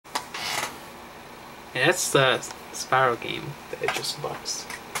And that's the Spiral game that I just boxed.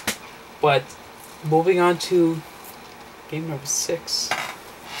 But moving on to game number 6.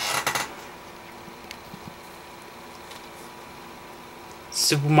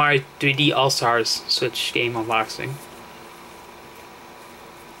 Super Mario 3D All-Stars Switch game unboxing.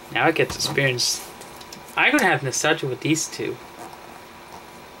 Now I get to experience. I'm gonna have nostalgia with these two.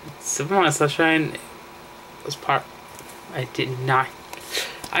 Super Mario Sunshine was part. I did not.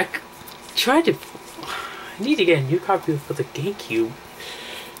 I tried to. I need to get a new copy for the GameCube.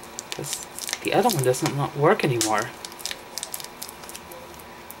 Because the other one doesn't not work anymore.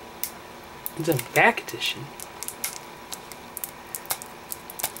 It's a back edition.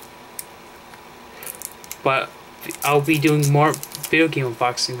 But I'll be doing more video game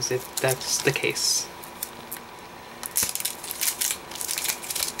unboxings if that's the case.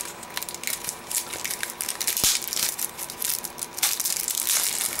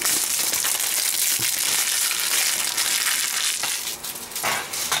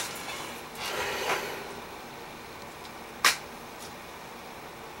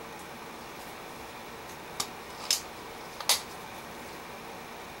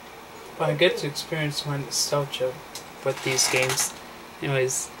 But I get to experience my nostalgia with these games.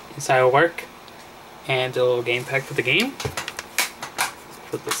 Anyways, inside will work. And a little game pack for the game.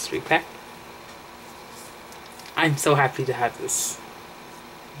 For this 3-pack. I'm so happy to have this.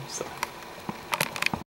 I'm so happy.